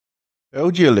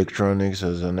LG Electronics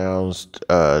has announced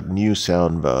a new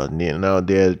soundbar. Now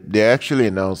they're actually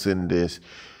announcing this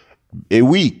a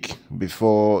week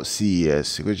before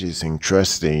CES, which is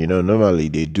interesting. You know, normally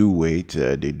they do wait,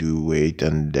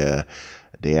 and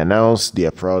they announce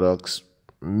their products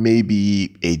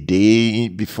maybe a day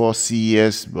before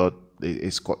CES, but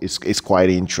it's quite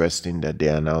interesting that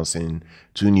they're announcing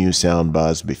two new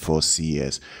soundbars before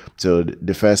CES. So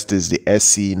the first is the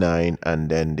SC9, and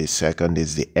then the second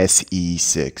is the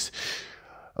SE6.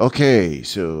 Okay,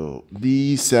 so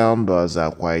these soundbars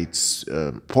are quite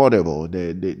portable.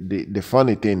 The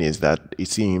funny thing is that it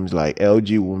seems like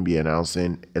LG won't be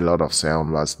announcing a lot of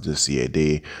soundbars this year.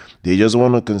 They just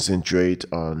want to concentrate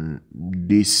on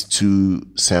these two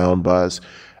soundbars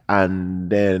and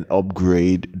then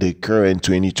upgrade the current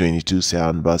 2022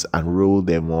 soundbars and roll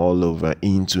them all over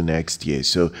into next year.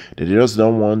 So they just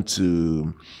don't want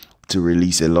to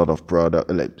release a lot of product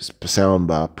like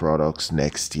soundbar products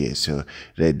next year, so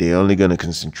they're only going to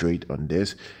concentrate on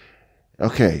this.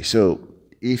 Okay, so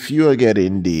if you are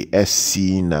getting the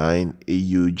SC9,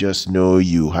 you just know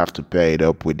you have to pair it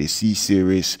up with the C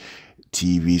series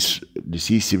TVs, the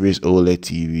C series OLED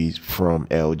TVs from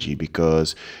LG,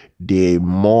 because they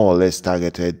more or less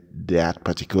targeted that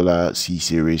particular C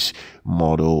series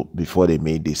model before they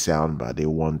made the soundbar. They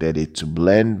wanted it to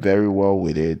blend very well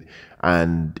with it,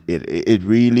 and it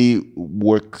really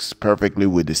works perfectly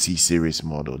with the C series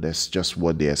model. That's just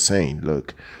what they're saying.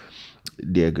 Look,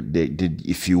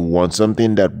 if you want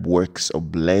something that works or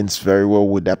blends very well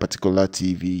with that particular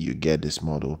TV, you get this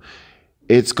model.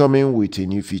 It's coming with a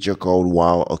new feature called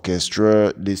Wow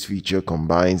Orchestra. This feature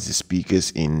combines the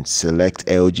speakers in select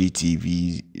LG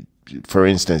TVs. For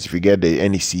instance, if you get the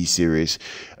NEC series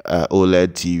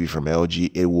OLED TV from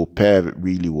LG, it will pair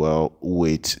really well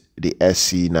with the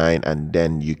SC9, and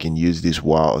then you can use this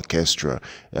Wow Orchestra,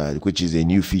 which is a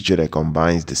new feature that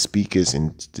combines the speakers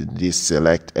in this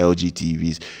select LG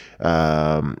TVs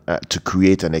to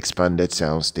create an expanded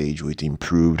soundstage with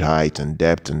improved height and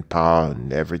depth and power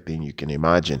and everything you can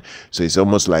imagine. So it's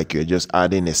almost like you're just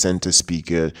adding a center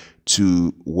speaker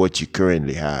to what you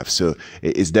currently have. So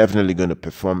it's definitely going to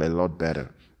perform a lot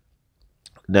better.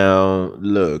 Now,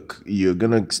 look, you're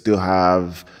gonna still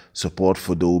have support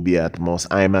for Dolby Atmos,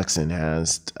 IMAX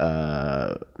enhanced,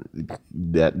 that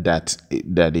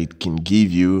it can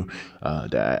give you,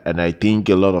 and I think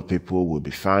a lot of people will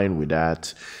be fine with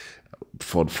that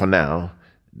for now.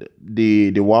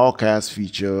 The WOWCAST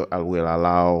feature will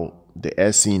allow the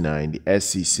SC9, the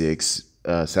SC6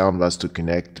 soundbars to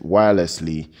connect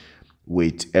wirelessly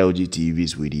with LG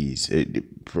TVs with ease.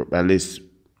 At least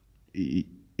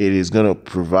it is going to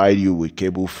provide you with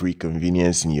cable-free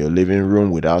convenience in your living room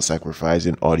without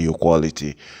sacrificing audio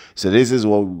quality. So this is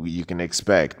what you can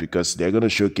expect, because they're going to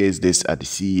showcase this at the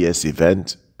CES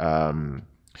event.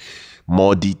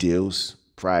 More details,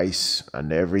 price,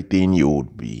 and everything you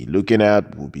would be looking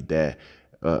at will be there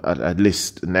at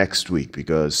least next week,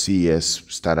 because CES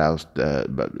start out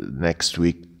next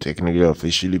week technically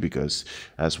officially, because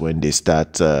that's when they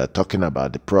start talking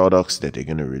about the products that they're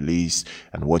going to release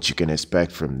and what you can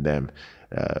expect from them.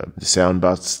 The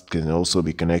soundbars can also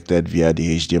be connected via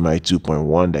the HDMI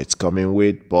 2.1 that's coming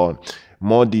with, but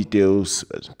more details,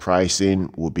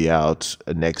 pricing will be out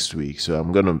next week. So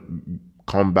I'm going to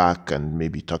come back and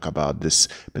maybe talk about this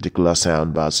particular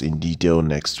soundbars in detail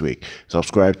next week.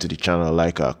 Subscribe to the channel,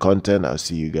 like our content. I'll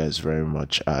see you guys very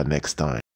much next time.